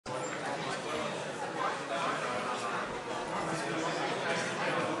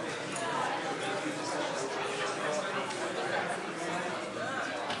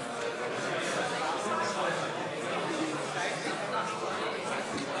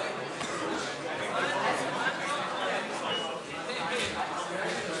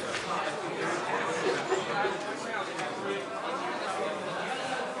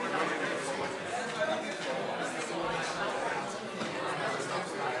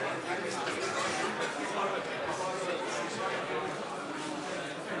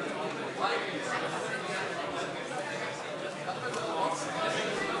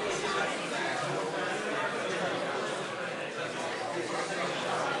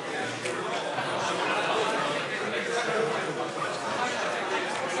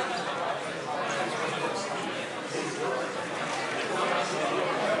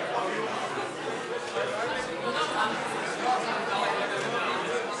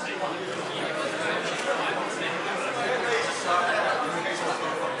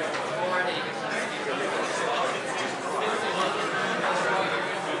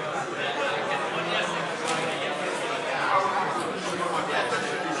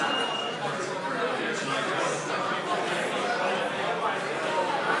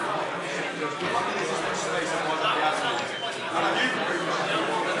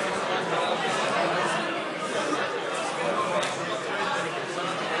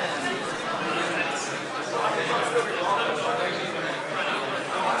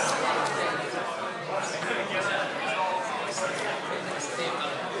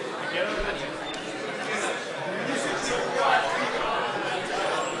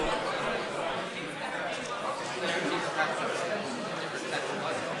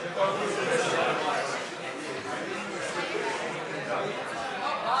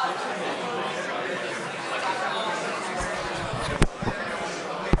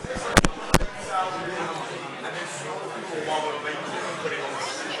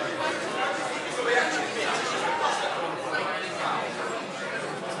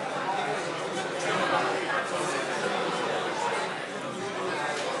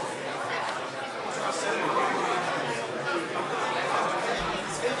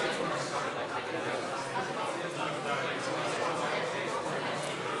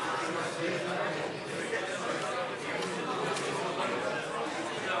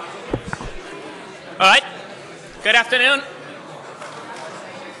All right. Good afternoon.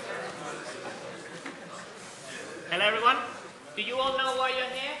 Hello, everyone. Do you all know why you're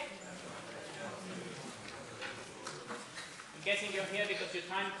here? I'm guessing you're here because your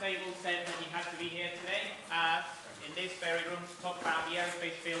timetable said that you have to be here today in this very room to talk about the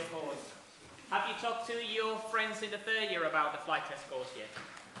aerospace field course. Have you talked to your friends in the third year about the flight test course yet?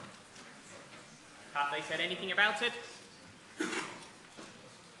 Have they said anything about it?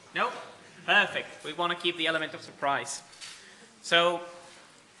 No? Perfect. We want to keep the element of surprise. So,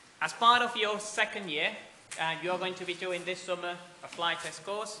 as part of your second year, you're going to be doing this summer a flight test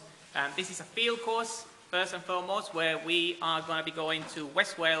course. This is a field course, first and foremost, where we are going to be going to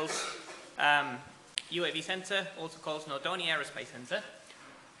West Wales UAV Centre, also called Snowdonia Aerospace Centre.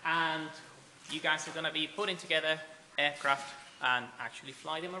 And you guys are going to be putting together aircraft and actually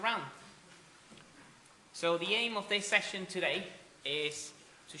fly them around. So the aim of this session today is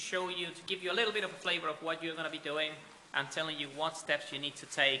to show you, to give you a little bit of a flavor of what you're going to be doing and telling you what steps you need to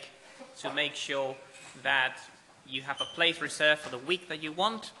take to make sure that you have a place reserved for the week that you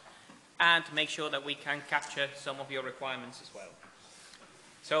want and to make sure that we can capture some of your requirements as well.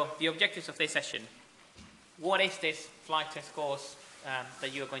 So the objectives of this session. What is this flight test course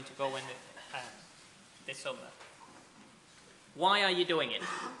that you're going to go in this summer? Why are you doing it?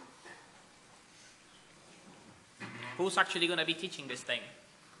 Who's actually going to be teaching this thing?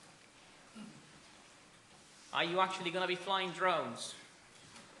 Are you actually going to be flying drones?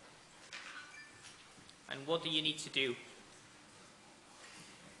 And what do you need to do?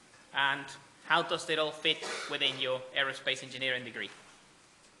 And how does it all fit within your aerospace engineering degree?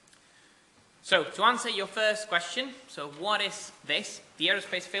 So, to answer your first question, so what is this? The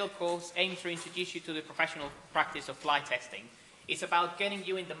Aerospace Field Course aims to introduce you to the professional practice of flight testing. It's about getting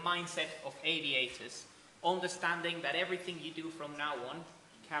you in the mindset of aviators, understanding that everything you do from now on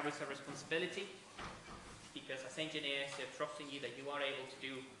carries a responsibility, because as engineers, they're trusting you that you are able to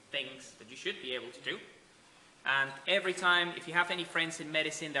do things that you should be able to do. And every time, if you have any friends in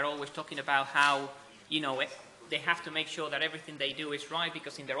medicine, they're always talking about how, they have to make sure that everything they do is right,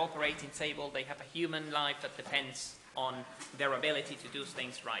 because in their operating table, they have a human life that depends on their ability to do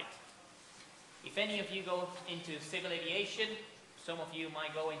things right. If any of you go into civil aviation, some of you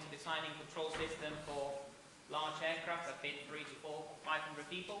might go into designing control system for large aircraft that fit 300 to 400, 500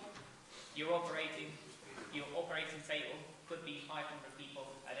 people. Your operating table could be 500 people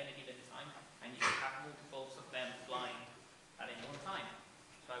at any given time, and you can have multiples of them flying at any one time.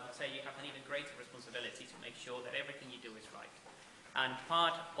 So I would say you have an even greater responsibility to make sure that everything you do is right. And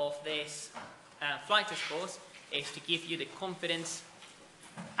part of this flight test course is to give you the confidence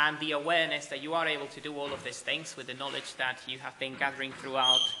and the awareness that you are able to do all of these things with the knowledge that you have been gathering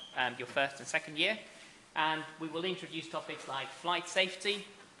throughout your first and second year. And we will introduce topics like flight safety,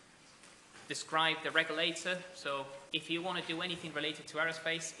 describe the regulator. So if you want to do anything related to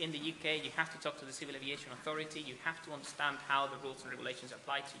aerospace in the UK, you have to talk to the Civil Aviation Authority. You have to understand how the rules and regulations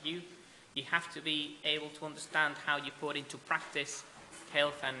apply to you. You have to be able to understand how you put into practice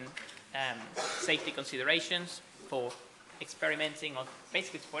health and safety considerations for experimenting, or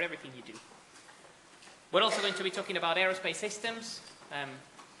basically for everything you do. We're also going to be talking about aerospace systems.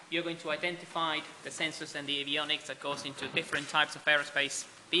 You're going to identify the sensors and the avionics that goes into different types of aerospace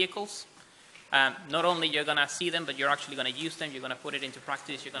vehicles. Not only you're going to see them, but you're actually going to use them, you're going to put it into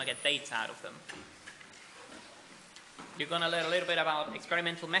practice, you're going to get data out of them. You're going to learn a little bit about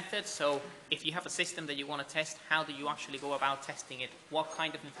experimental methods. So if you have a system that you want to test, how do you actually go about testing it? What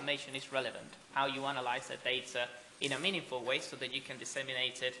kind of information is relevant? How you analyze that data in a meaningful way so that you can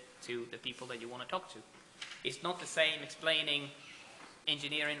disseminate it to the people that you want to talk to. It's not the same explaining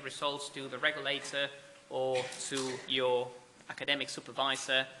engineering results to the regulator or to your academic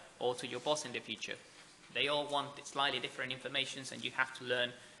supervisor or to your boss in the future. They all want slightly different information, and you have to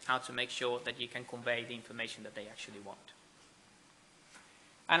learn how to make sure that you can convey the information that they actually want.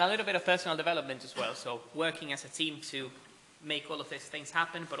 And a little bit of personal development as well, so working as a team to make all of these things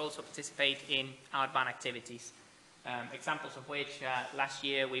happen, but also participate in outbound activities. Examples of which, last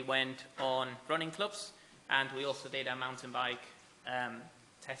year we went on running clubs, and we also did a mountain bike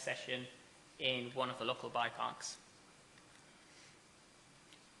test session in one of the local bike parks.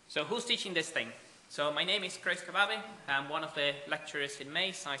 So who's teaching this thing? So my name is Chris Kababe. I'm one of the lecturers in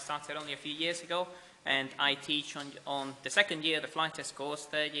MACE. I started only a few years ago, and I teach on the second year the flight test course,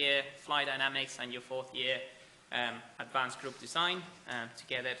 third year flight dynamics, and your fourth year advanced group design,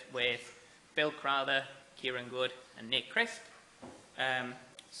 together with Bill Crowder, Kieran Good, and Nick Crisp.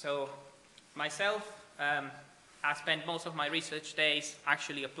 So myself, I spent most of my research days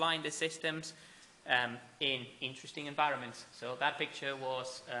actually applying the systems, in interesting environments. So that picture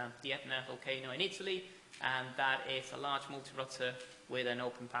was the Etna volcano in Italy, and that is a large multi-rotor with an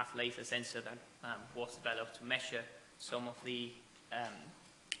open path laser sensor that was developed to measure some of the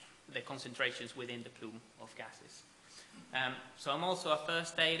concentrations within the plume of gases. So I'm also a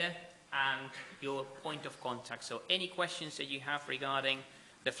first aider and your point of contact. So any questions that you have regarding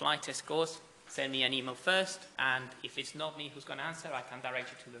the flight test course, send me an email first, and if it's not me who's going to answer, I can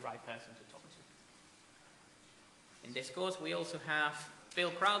direct you to the right person to talk to. In this course, we also have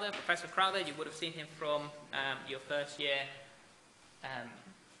Phil Crowder, Professor Crowder. You would have seen him from your first year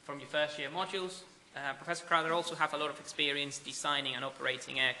modules. Professor Crowder also has a lot of experience designing and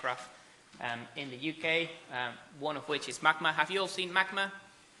operating aircraft in the UK, one of which is Magma. Have you all seen Magma?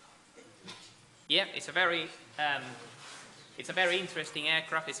 Yeah, it's a very interesting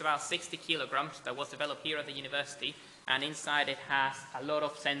aircraft. It's about 60 kilograms that was developed here at the university, and inside it has a lot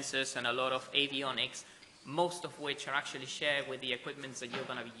of sensors and a lot of avionics, most of which are actually shared with the equipment that you're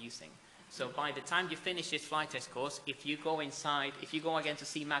going to be using. So by the time you finish this flight test course, if you go inside, if you go again to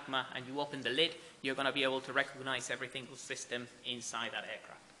see Magma and you open the lid, you're going to be able to recognize every single system inside that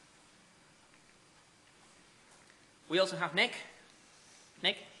aircraft. We also have Nick.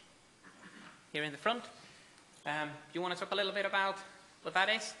 Nick, here in the front. Do you want to talk a little bit about what that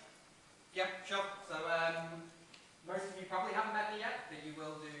is? Yeah, sure. So most of you probably haven't met me yet, but you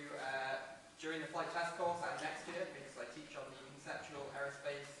will do during the flight test course and next year, because I teach on the conceptual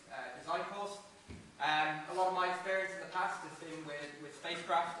aerospace design course. A lot of my experience in the past has been with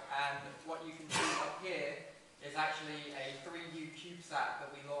spacecraft, and what you can see up here is actually a 3U CubeSat that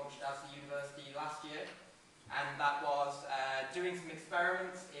we launched as the university last year, and that was doing some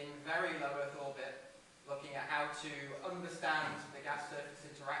experiments in very low Earth orbit, looking at how to understand the gas surface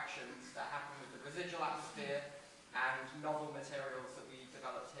interactions that happen with the residual atmosphere and novel materials that we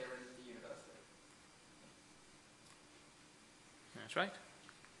developed here in the university. That's right.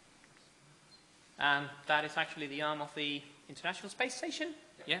 And that is actually the arm of the International Space Station.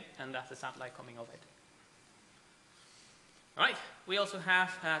 Yeah, and that's the satellite coming of it. All right, we also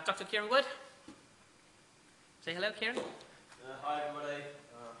have Dr. Kieran Wood. Say hello, Kieran. Hi, everybody.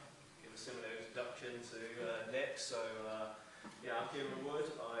 Give a similar introduction to Nick. So, yeah, I'm Kieran Wood.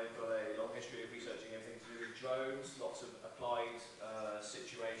 I've got a long history of researching everything to do with drones, lots of applied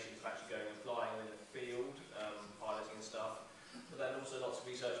situations of actually going and flying in the field, piloting and stuff. But then also lots of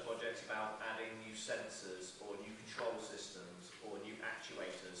research projects about adding new sensors or new control systems or new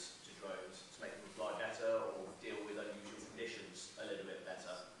actuators to drones to make them fly better or deal with unusual conditions a little bit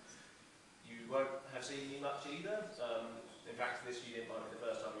better. You won't have seen me much either. In fact, this unit might be the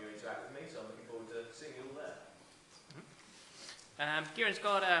first time you interact with me, so I'm looking forward to seeing you all there. Kieran's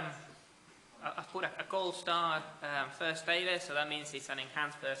got I've put a gold star first aider, so that means it's an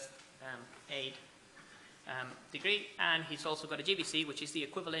enhanced first aid degree, and he's also got a GBC, which is the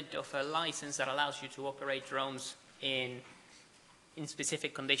equivalent of a license that allows you to operate drones in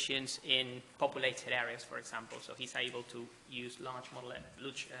specific conditions in populated areas, for example. So he's able to use large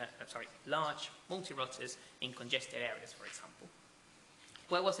multi-rotors in congested areas, for example.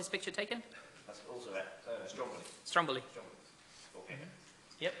 Where was this picture taken? That's also at Stromboli. Stromboli. Okay.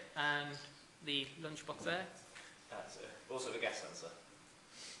 Yep, and the lunchbox there. That's also the gas sensor.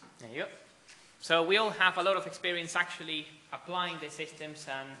 There you go. So we all have a lot of experience actually applying the systems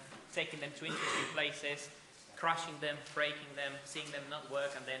and taking them to interesting places, crashing them, breaking them, seeing them not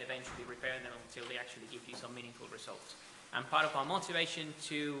work, and then eventually repairing them until they actually give you some meaningful results. And part of our motivation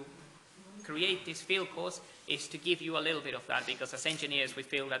to create this field course is to give you a little bit of that, because as engineers we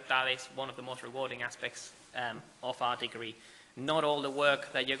feel that that is one of the most rewarding aspects of our degree. Not all the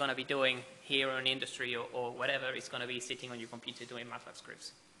work that you're going to be doing here in industry or whatever is going to be sitting on your computer doing MATLAB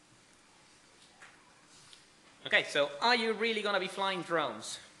scripts. Okay, so are you really going to be flying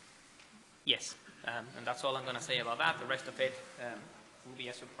drones? Yes, and that's all I'm going to say about that. The rest of it will be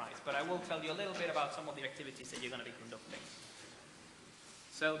a surprise. But I will tell you a little bit about some of the activities that you're going to be conducting.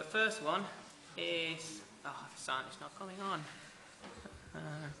 So the first one is, oh, the sun is not coming on.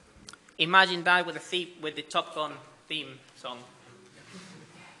 Imagine that with the Top Gun theme song.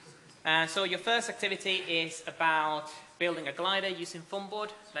 So your first activity is about building a glider using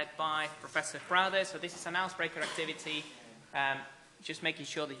Funboard, led by Professor Crowder. So this is an housebreaker activity, just making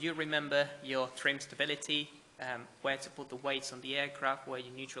sure that you remember your trim stability, where to put the weights on the aircraft, where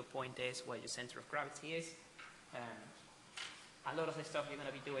your neutral point is, where your center of gravity is. A lot of the stuff you're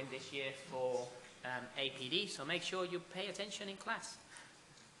going to be doing this year for APD, so make sure you pay attention in class.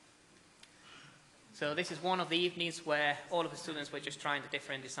 So this is one of the evenings where all of the students were just trying the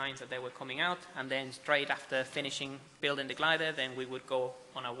different designs that they were coming out, and then straight after finishing building the glider, then we would go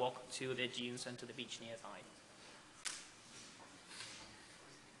on a walk to the dunes and to the beach nearby.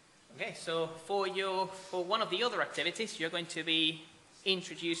 Okay, so for one of the other activities, you're going to be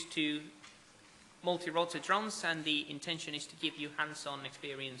introduced to multi-rotor drones, and the intention is to give you hands-on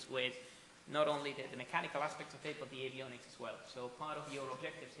experience with not only the mechanical aspects of it, but the avionics as well. So part of your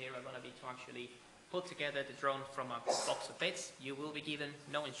objectives here are going to be to actually put together the drone from a box of bits. You will be given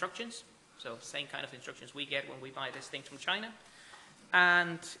no instructions, so same kind of instructions we get when we buy this thing from China.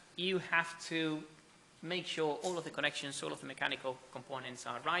 And you have to make sure all of the connections, all of the mechanical components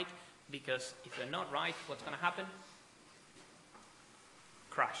are right, because if they're not right, what's going to happen?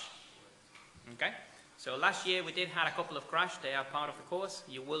 Crash. Okay? So last year we did have a couple of crash. They are part of the course.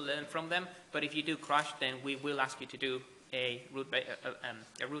 You will learn from them. But if you do crash, then we will ask you to do a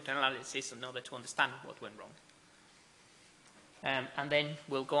route analysis in order to understand what went wrong. And then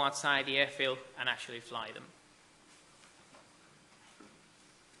we'll go outside the airfield and actually fly them.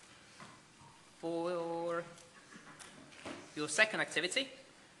 For your second activity,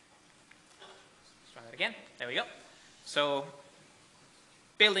 let's try that again. There we go. So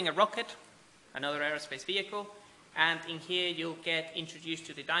building a rocket, another aerospace vehicle, and in here you'll get introduced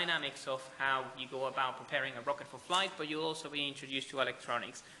to the dynamics of how you go about preparing a rocket for flight, but you'll also be introduced to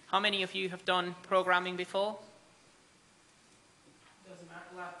electronics. How many of you have done programming before? Does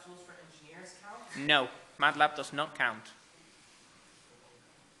MATLAB tools for engineers count? No, MATLAB does not count.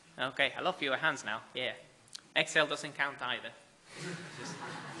 Okay, I love your hands now, yeah. Excel doesn't count either.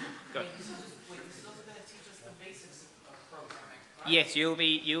 Good. Wait, this is also going to teach us the basics of programming, right? Yes, you'll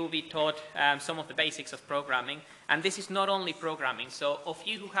be taught some of the basics of programming, and this is not only programming. So of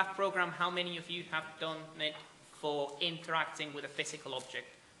you who have programmed, how many of you have done it for interacting with a physical object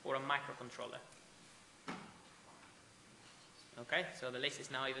or a microcontroller? Okay, so the list is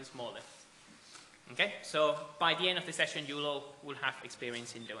now even smaller. Okay, so by the end of the session, you all will have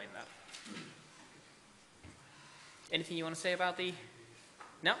experience in doing that. Anything you want to say about the...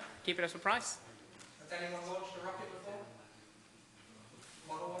 No? Keep it a surprise? Has anyone launched a rocket before?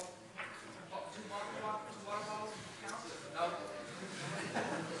 Model one? Two models count?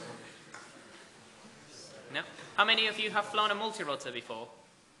 No? No? How many of you have flown a multi-rotor before?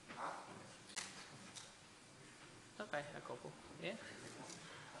 Okay, a couple. Yeah?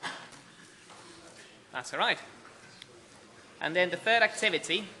 That's all right. And then the third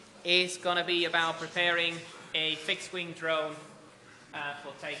activity is going to be about preparing a fixed-wing drone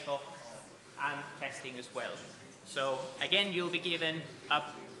for takeoff and testing as well. So again, you'll be given a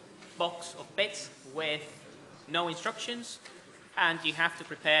box of bits with no instructions, and you have to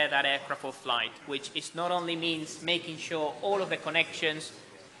prepare that aircraft for flight, which is not only means making sure all of the connections,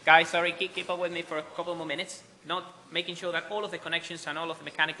 guys, sorry, keep up with me for a couple more minutes, not making sure that all of the connections and all of the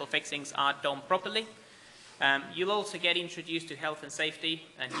mechanical fixings are done properly. You'll also get introduced to health and safety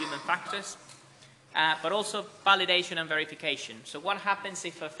and human factors, but also validation and verification. So what happens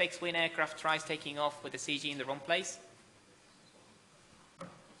if a fixed-wing aircraft tries taking off with the CG in the wrong place?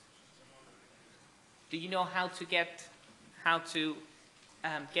 Do you know how to get the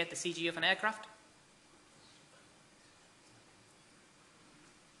CG of an aircraft?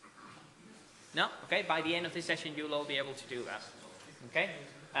 No? Okay, by the end of this session you'll all be able to do that. Okay?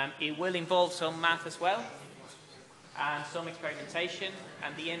 It will involve some math as well, and some experimentation,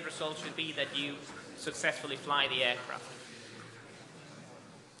 and the end result should be that you successfully fly the aircraft.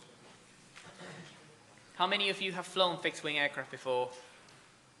 How many of you have flown fixed-wing aircraft before?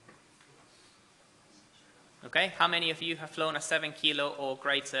 Okay, how many of you have flown a 7 kilo or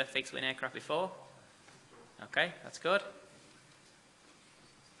greater fixed-wing aircraft before? Okay, that's good.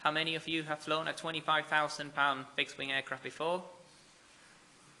 How many of you have flown a 25,000 pound fixed-wing aircraft before?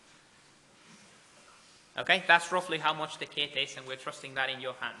 Okay, that's roughly how much the kit is, and we're trusting that in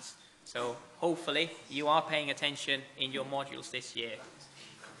your hands. So hopefully you are paying attention in your modules this year.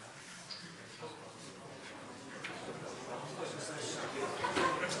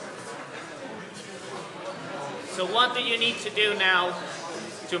 So what do you need to do now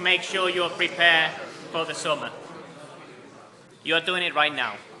to make sure you're prepared for the summer? You're doing it right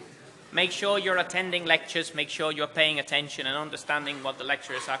now. Make sure you're attending lectures, make sure you're paying attention and understanding what the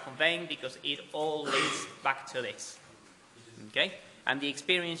lecturers are conveying, because it all leads back to this. Okay? And the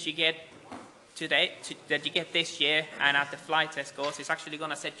experience you get today, that you get this year and at the flight test course, is actually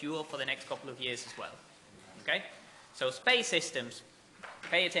going to set you up for the next couple of years as well. Okay? So space systems,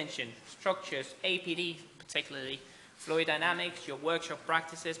 pay attention. Structures, APD particularly, fluid dynamics, your workshop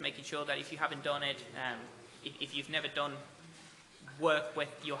practices, making sure that if you haven't done it, if you've never done work with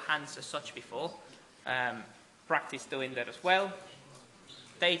your hands as such before, practice doing that as well.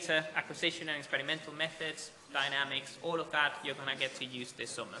 Data acquisition and experimental methods, dynamics, all of that you're going to get to use this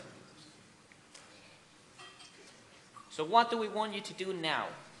summer. So what do we want you to do now?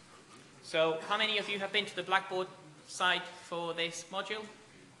 So how many of you have been to the Blackboard site for this module?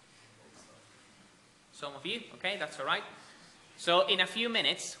 Some of you, okay, that's all right. So in a few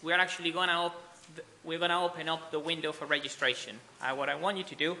minutes, we're actually going to open up the window for registration. What I want you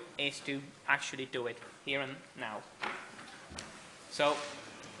to do is to actually do it here and now. So,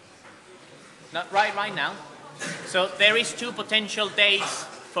 not right now. So there is 2 potential days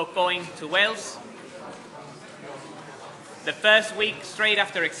for going to Wales. The first week straight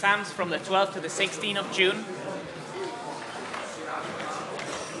after exams from the 12th to the 16th of June.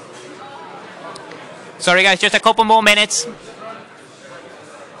 Sorry guys, just a couple more minutes.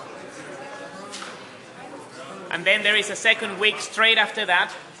 And then there is a second week straight after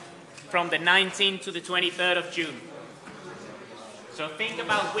that from the 19th to the 23rd of June. So think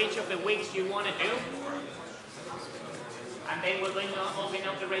about which of the weeks you want to do. And then we're going to open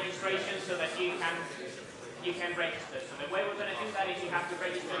up the registration so that you can register. So the way we're going to do that is you have to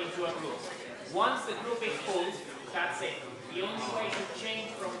register into a group. Once the group is full, that's it. The only way to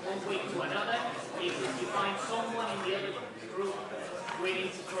change from one week to another is if you find someone in the other group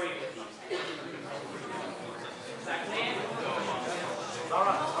willing to join with you. Is that clear? All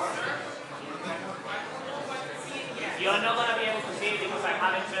right. You're not going to be able to see it because I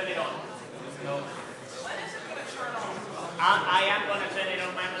haven't turned it on. No. When is it going to turn on? I am going to turn it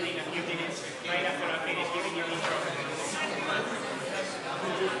on manually in a few minutes, right after I finish giving you the intro.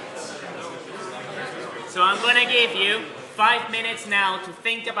 So I'm going to give you 5 minutes now to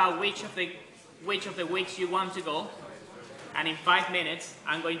think about which of the weeks you want to go. And in 5 minutes,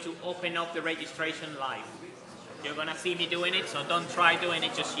 I'm going to open up the registration live. You're going to see me doing it, so don't try doing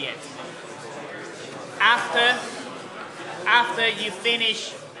it just yet. After you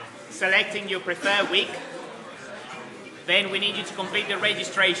finish selecting your preferred week, then we need you to complete the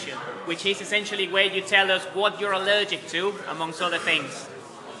registration, which is essentially where you tell us what you're allergic to, amongst other things,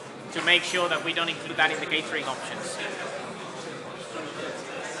 to make sure that we don't include that in the catering options.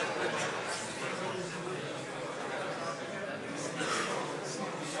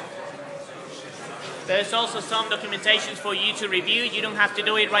 There's also some documentations for you to review. You don't have to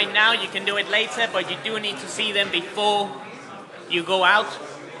do it right now, you can do it later, but you do need to see them before you go out.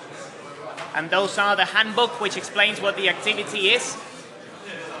 And those are the handbook, which explains what the activity is.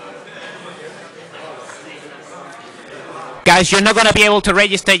 Guys, you're not going to be able to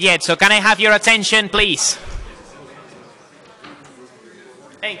register yet, so can I have your attention, please?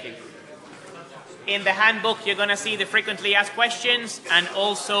 Thank you. In the handbook, you're going to see the frequently asked questions and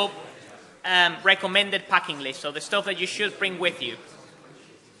also recommended packing list, so the stuff that you should bring with you.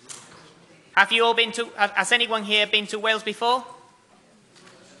 Have you all been to, has anyone here been to Wales before?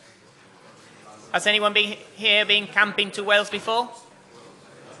 Has anyone been camping to Wales before?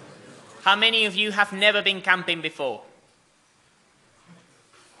 How many of you have never been camping before?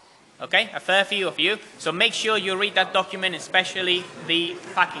 Okay, a fair few of you. So make sure you read that document, especially the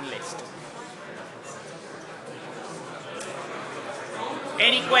packing list.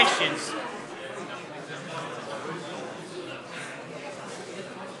 Any questions?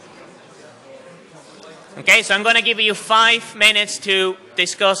 Okay, so I'm going to give you 5 minutes to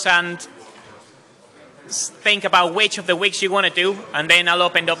discuss and think about which of the weeks you want to do, and then I'll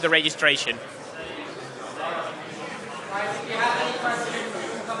open up the registration.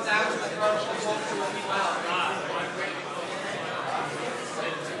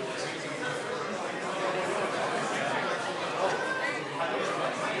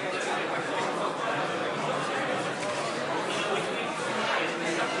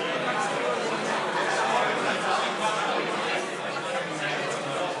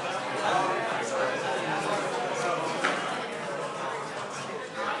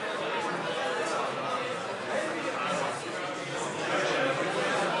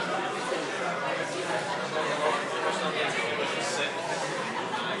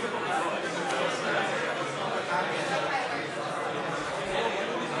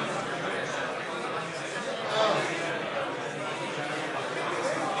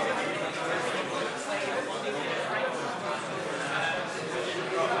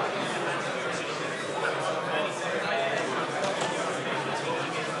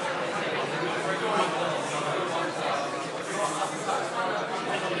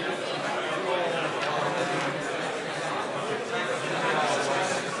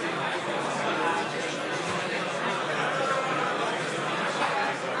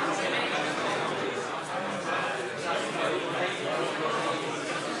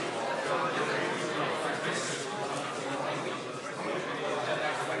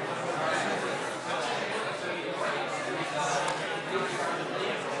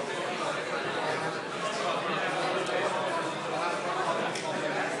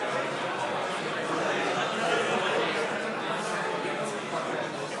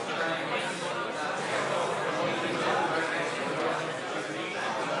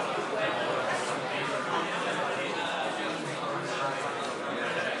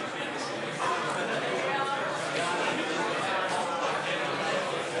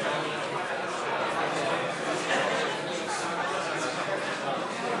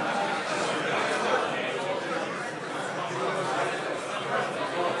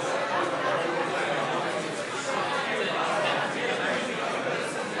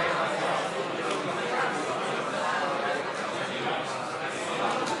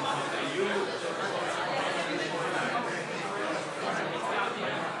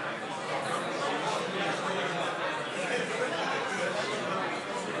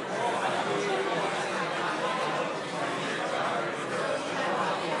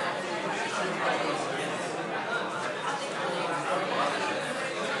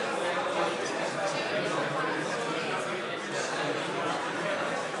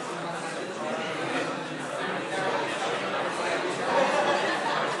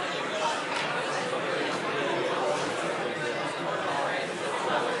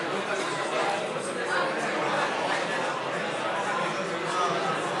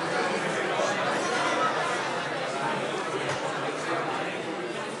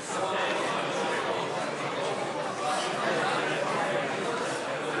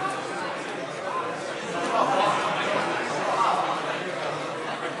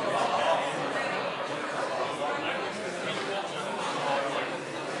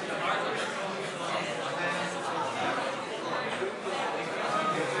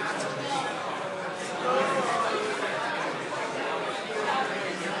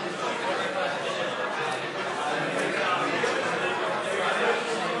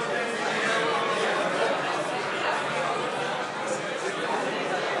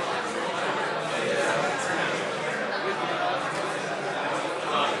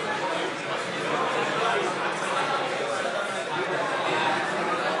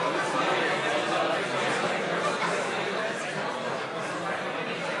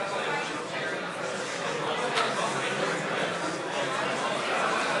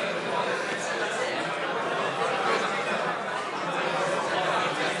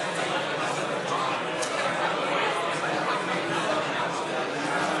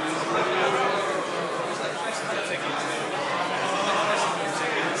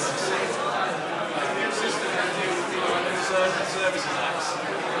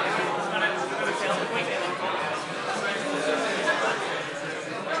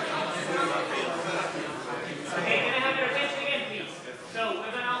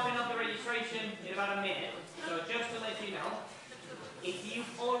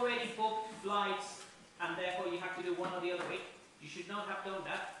 known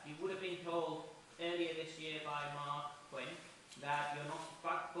that, you would have been told earlier this year by Mark Quinn that you're not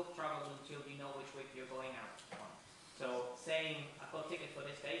book travel until you know which week you're going out on. So saying, I've got a ticket for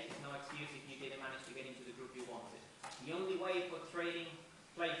this date is no excuse if you didn't manage to get into the group you wanted. The only way for trading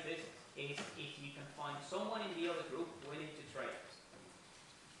places is if you can find someone in the other group willing to trade.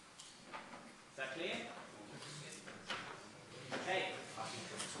 Is that clear? Okay.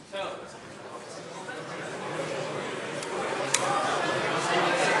 So,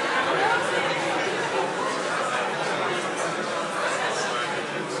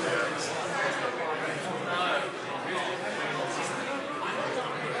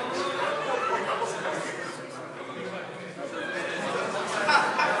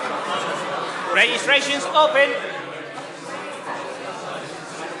 registration's open.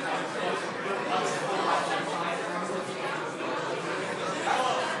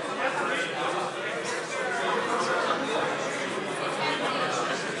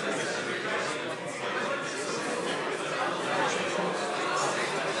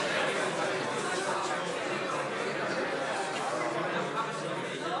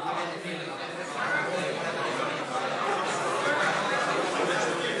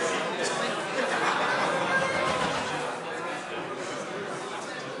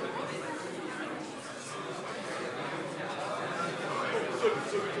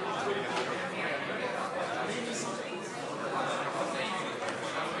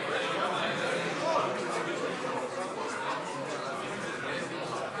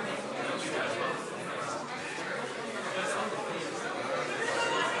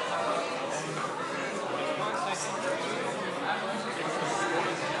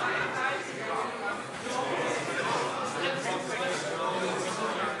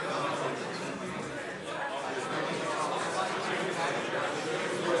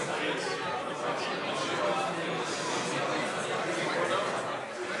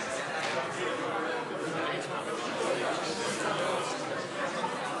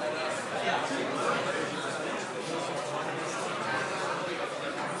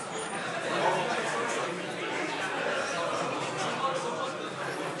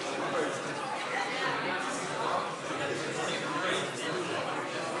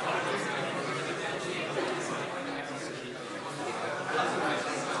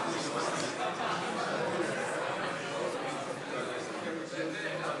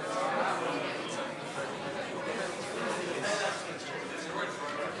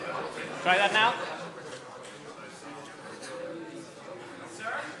 Try that now.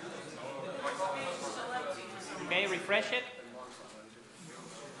 Okay, refresh it.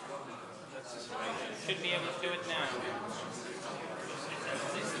 Should be able to do it now.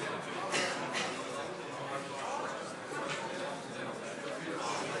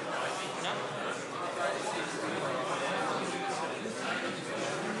 No?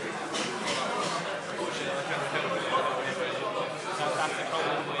 So that's the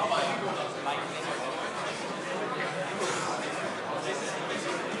problem with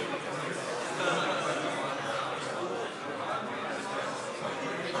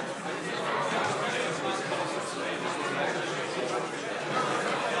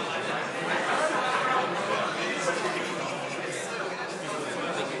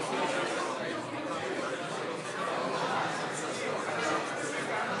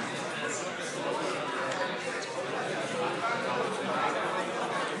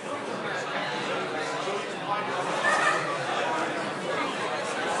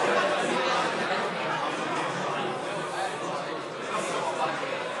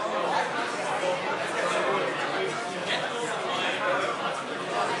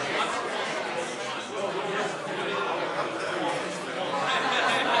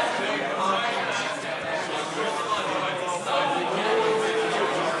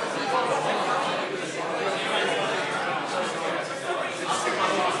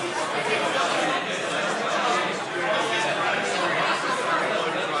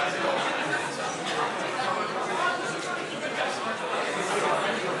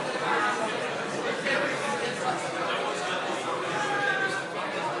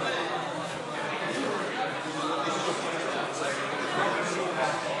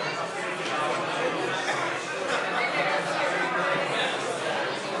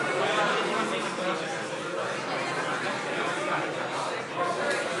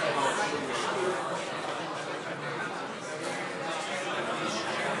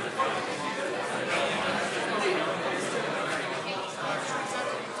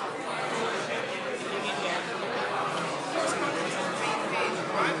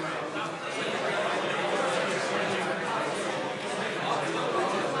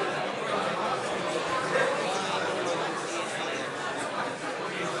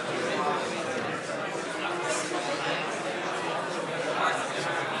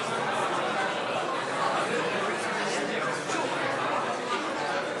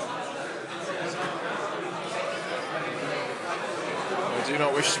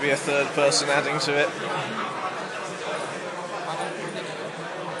wish to be a third person adding to it.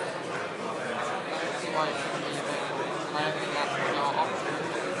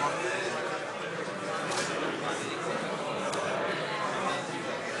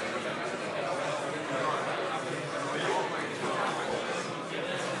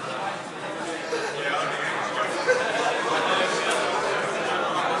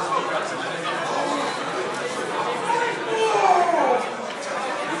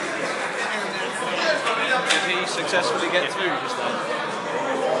 Did he successfully get through just then?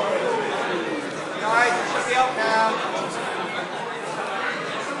 Alright, you should be up now.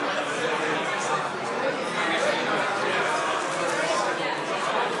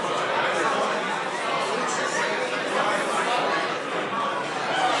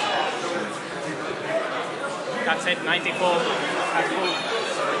 That's it, 94. That's cool.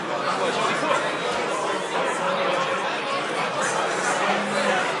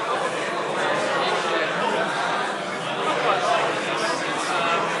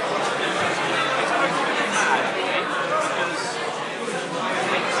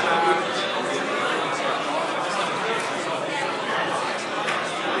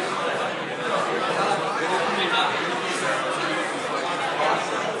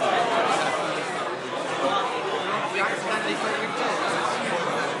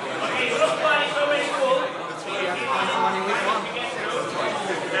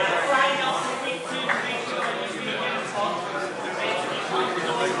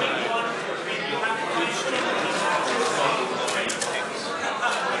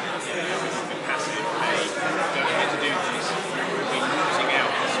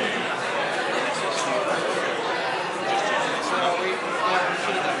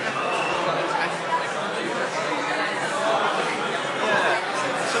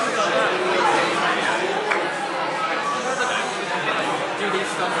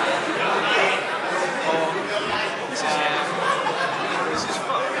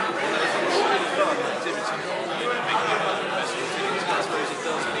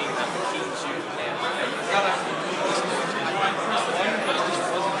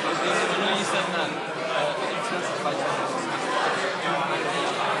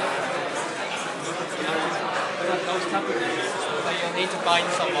 You'll need to find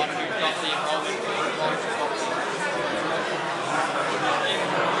someone who's got the enrollment.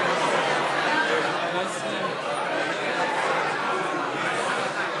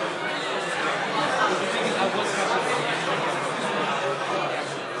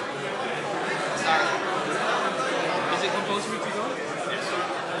 Is it compulsory to go? Yes.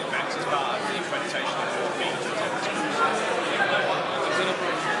 Max is part of the accreditation of all meetings.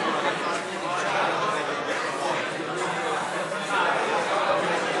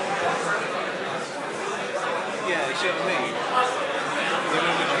 Yeah, you see what I mean? The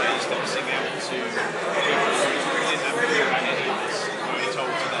Olympic days that sing out to people who didn't have a clue about any of this, were only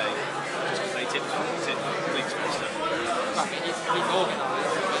told today, just because they didn't complete some stuff. I mean, he's organised,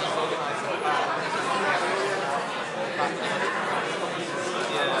 but he's organised like that.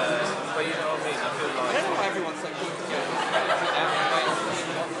 Yeah, but you know what I mean? I feel I like... don't know why everyone's so keen to go. Like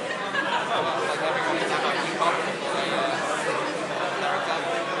everyone is about to keep up with their exam.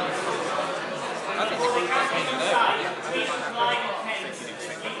 I think the group is going to know.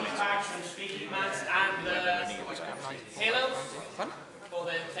 Halos Fun? for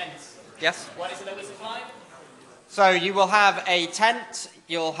the tents. Yes. What is it that we supply? So you will have a tent,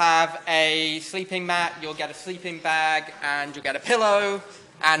 you'll have a sleeping mat, you'll get a sleeping bag, and you'll get a pillow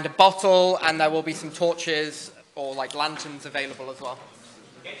and a bottle, and there will be some torches or like lanterns available as well.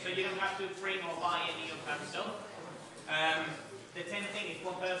 Okay, so you don't have to bring or buy any of that stuff. The tent thing is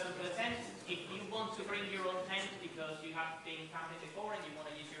one person per tent. If you want to bring your own tent because you have been camping before and you want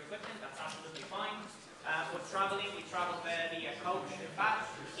to use your equipment, that's absolutely fine. For traveling, we travel there via coach and back.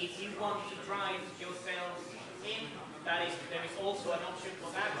 If you want to drive yourself in, there is also an option for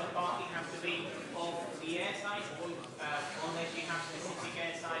that, but parking has to be off the airside, unless you have specific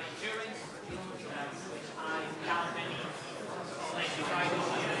airside insurance, which I doubt any, unless you drive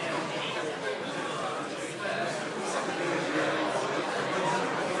over the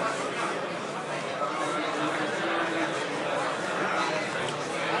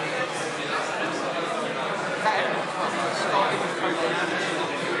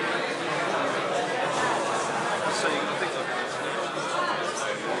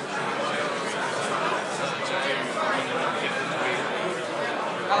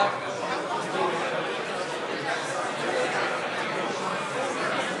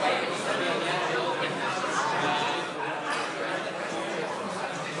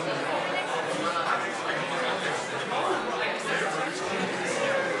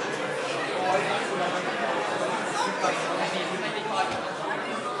maybe 5 minutes.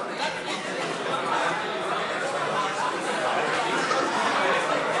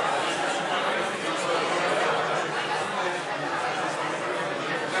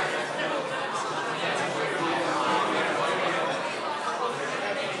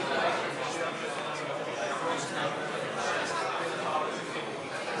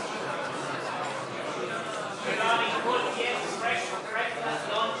 Regarding food, yes, breakfast,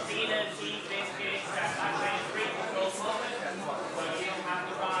 lunch, dinner, tea, biscuits, that kind of free control moment. So you don't have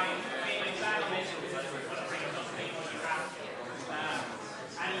to buy any sandwich because we're going to bring something when you have.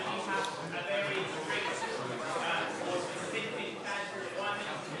 And if you have a very strict or specific time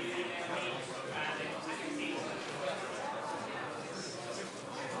requirement, you can meet the activities.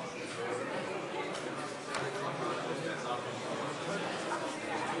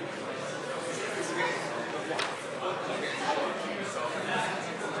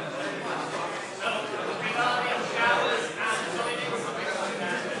 Regarding showers and toilets,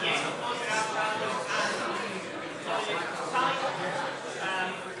 yes, of course there are showers and toilets type.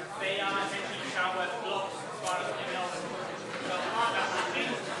 They are essentially shower blocks as far as I know. So part of that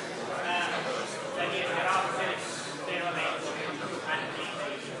thing, that yes, there are facilities, there are available and these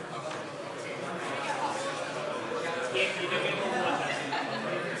yes, you do get more water.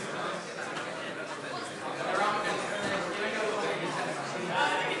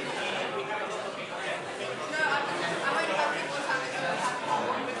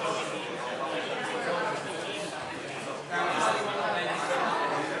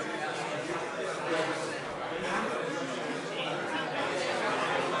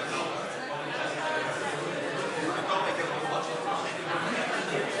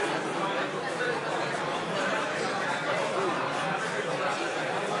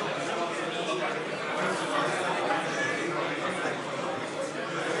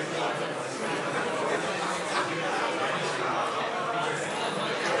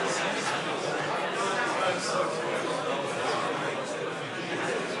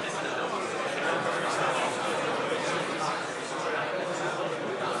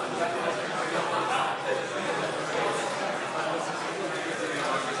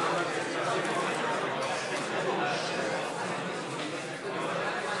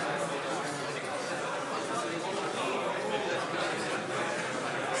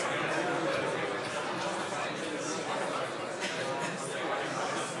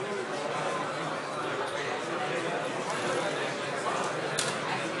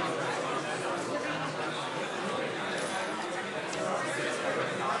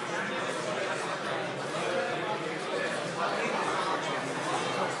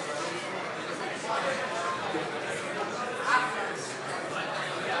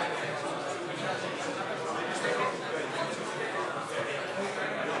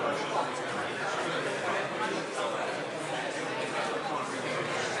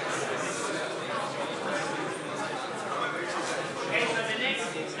 Okay, so the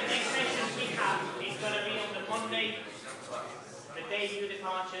next session we have is going to be on the Monday, the day of your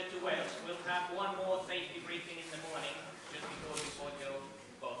departure to Wales. We'll have one more safety briefing in the morning, just before your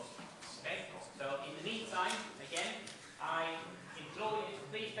bus. Okay, so in the meantime, again, I implore you to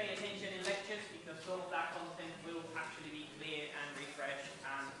please pay attention in lectures because some of that content will actually be clear and refreshed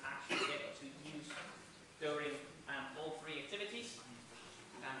and actually get to use during all three activities.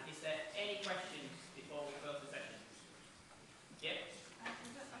 Is there any questions before we close the session? Yep.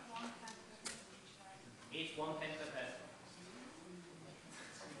 It's 1/10 per person.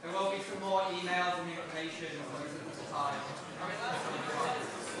 There will be some more emails and information at the time.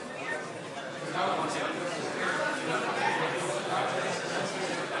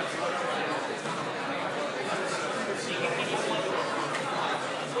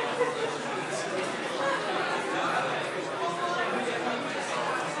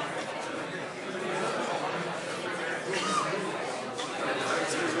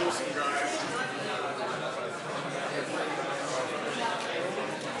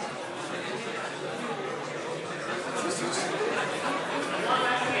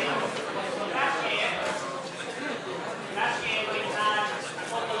 Last year we had a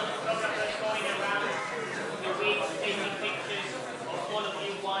couple of photographers going around the week taking pictures of all of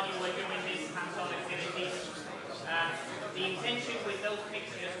you while you were doing this hands-on activity. The intention with those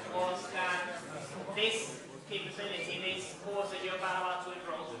pictures was that this capability, this course that you're about to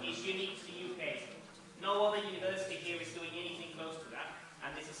enroll is unique to the UK. No other university here is doing anything close to that.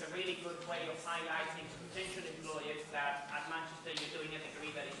 And this is a really good way of highlighting to potential employers that at Manchester you're doing a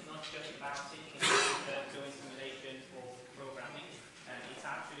degree that is not just about sitting in the computer doing simulation or programming. It's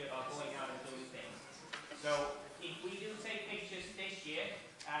actually about going out and doing things. So if we do take pictures this year,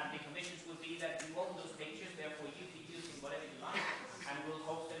 the conditions would be that you own those pictures, therefore you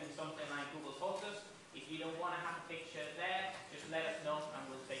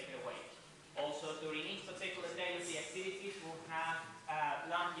have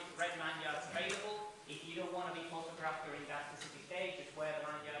red lanyards available. If you don't want to be photographed during that specific day, just wear the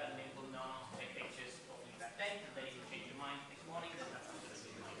lanyard and then we'll not take pictures of you that day. And then if you change your mind next morning, then that's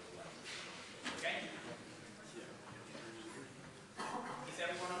absolutely fine as well. Okay? Is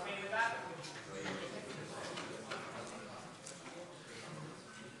everyone okay with that?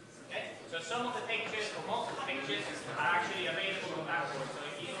 Okay? So some of the pictures, or most of the pictures, are actually available on Blackboard. So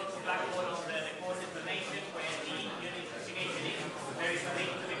if you go to Blackboard on the course information where the unit investigation is, there is a link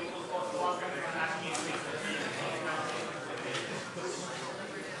to the Google Course Walker and ask you to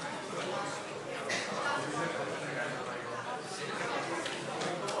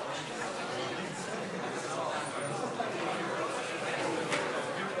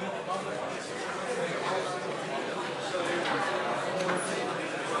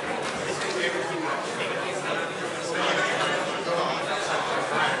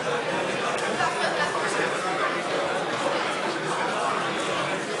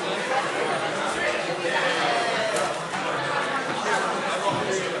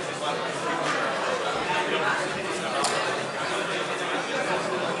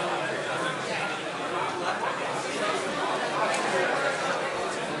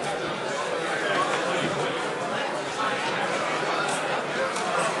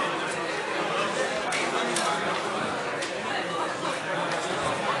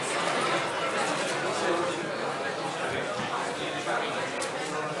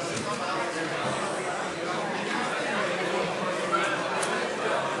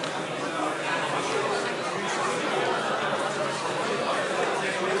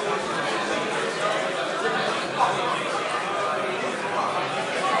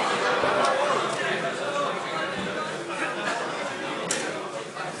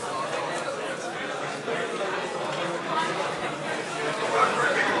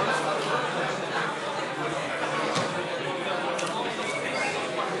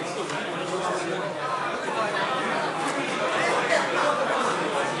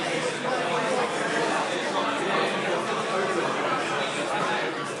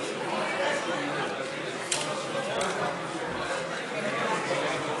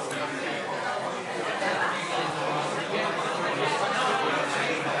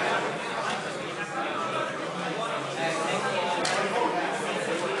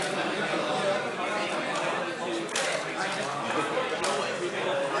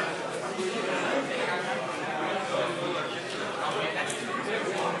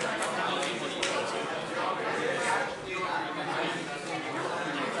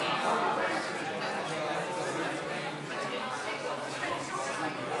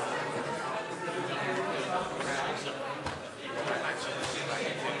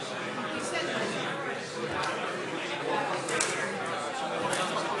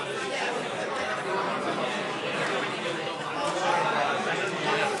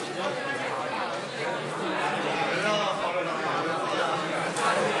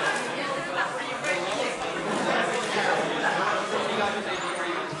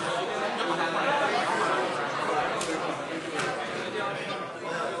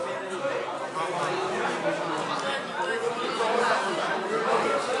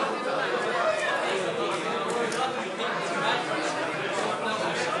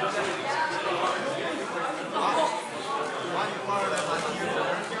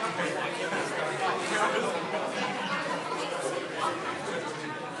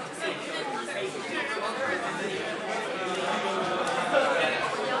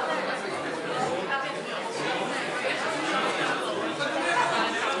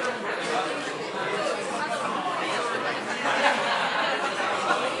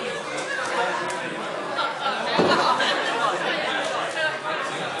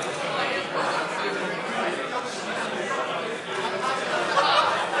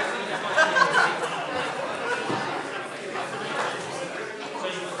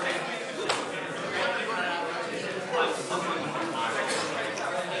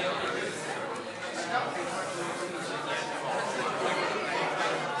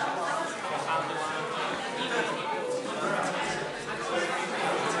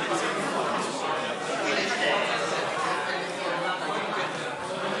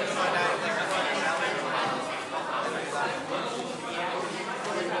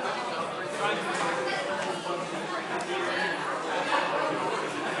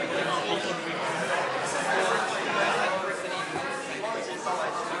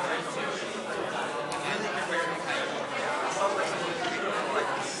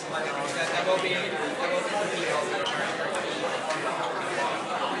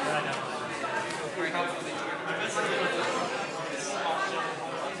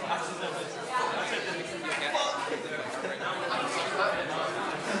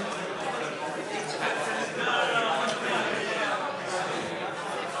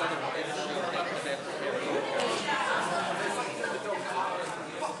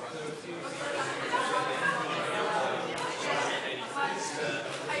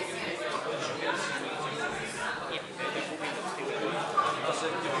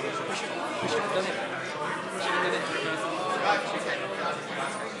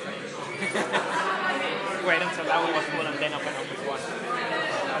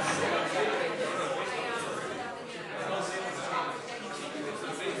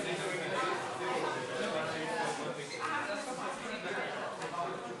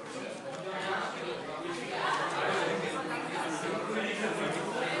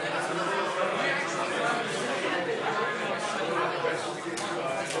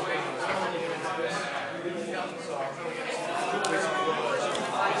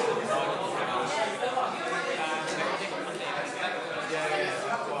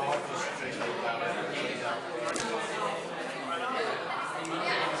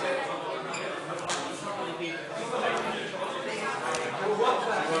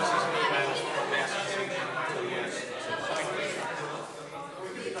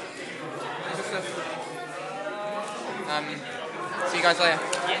See you guys later.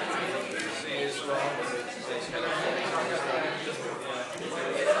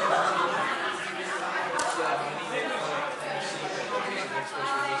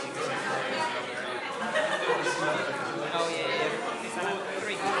 Oh yeah, yeah. Is that at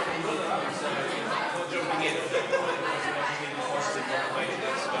 3?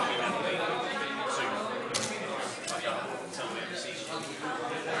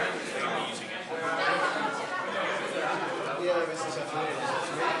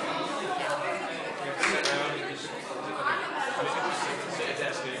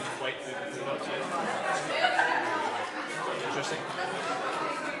 Interesting.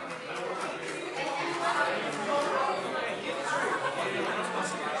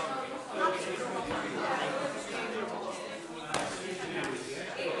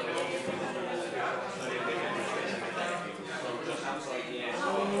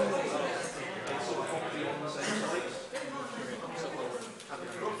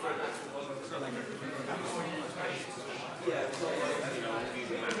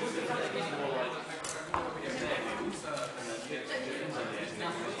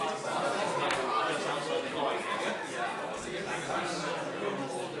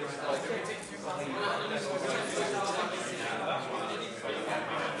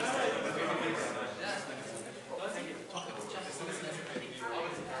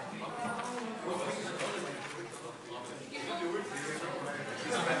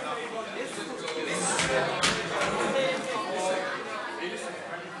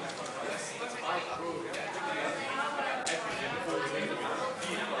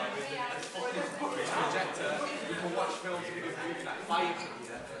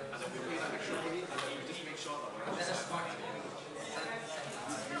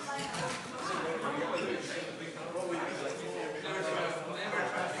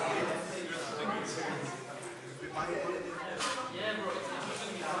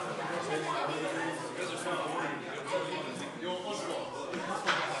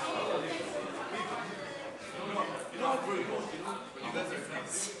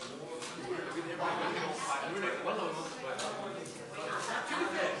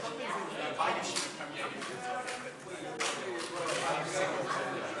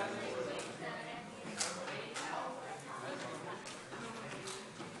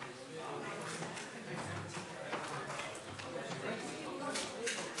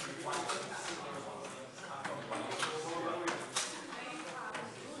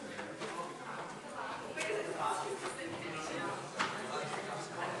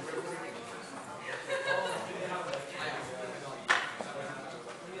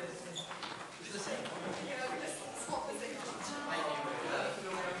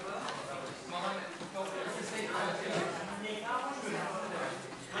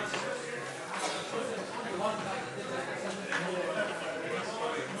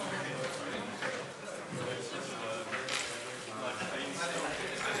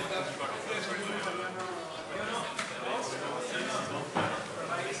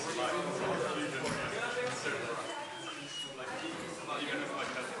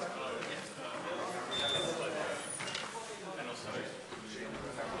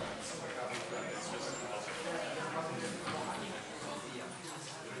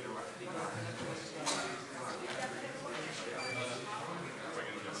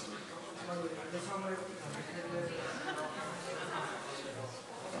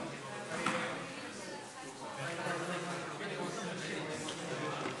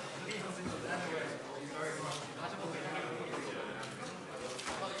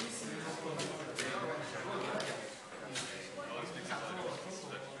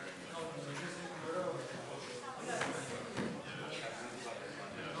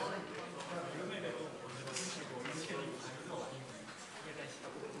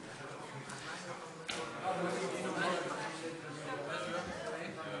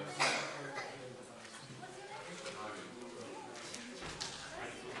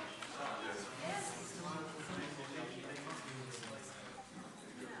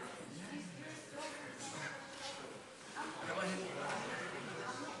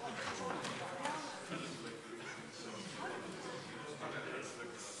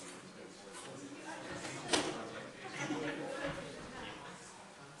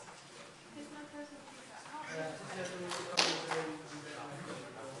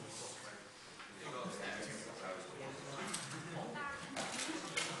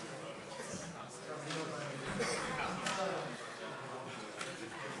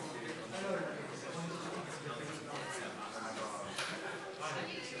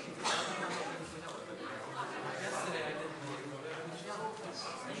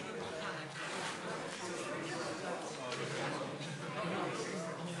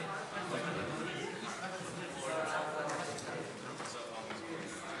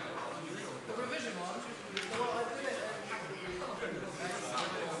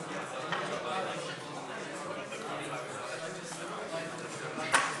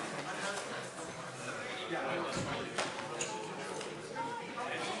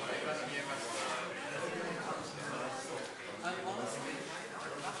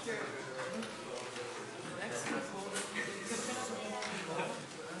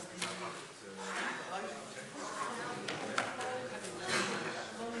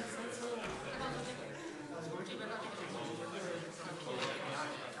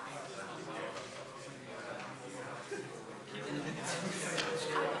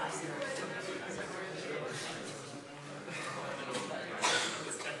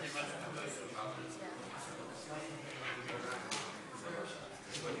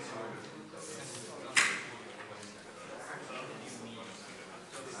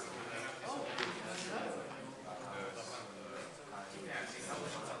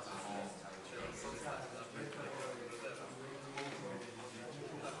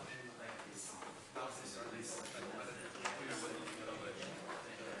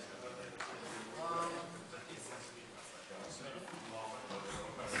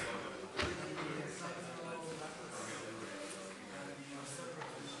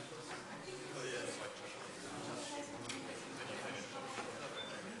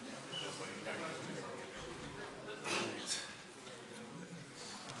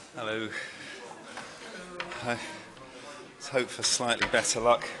 Hello. Let's hope for slightly better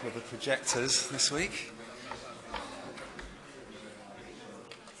luck with the projectors this week.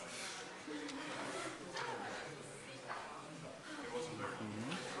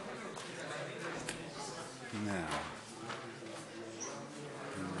 Now,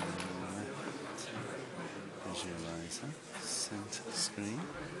 visualizer, center screen.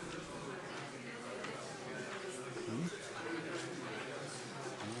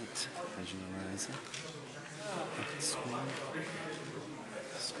 Right, visualizer, left screen.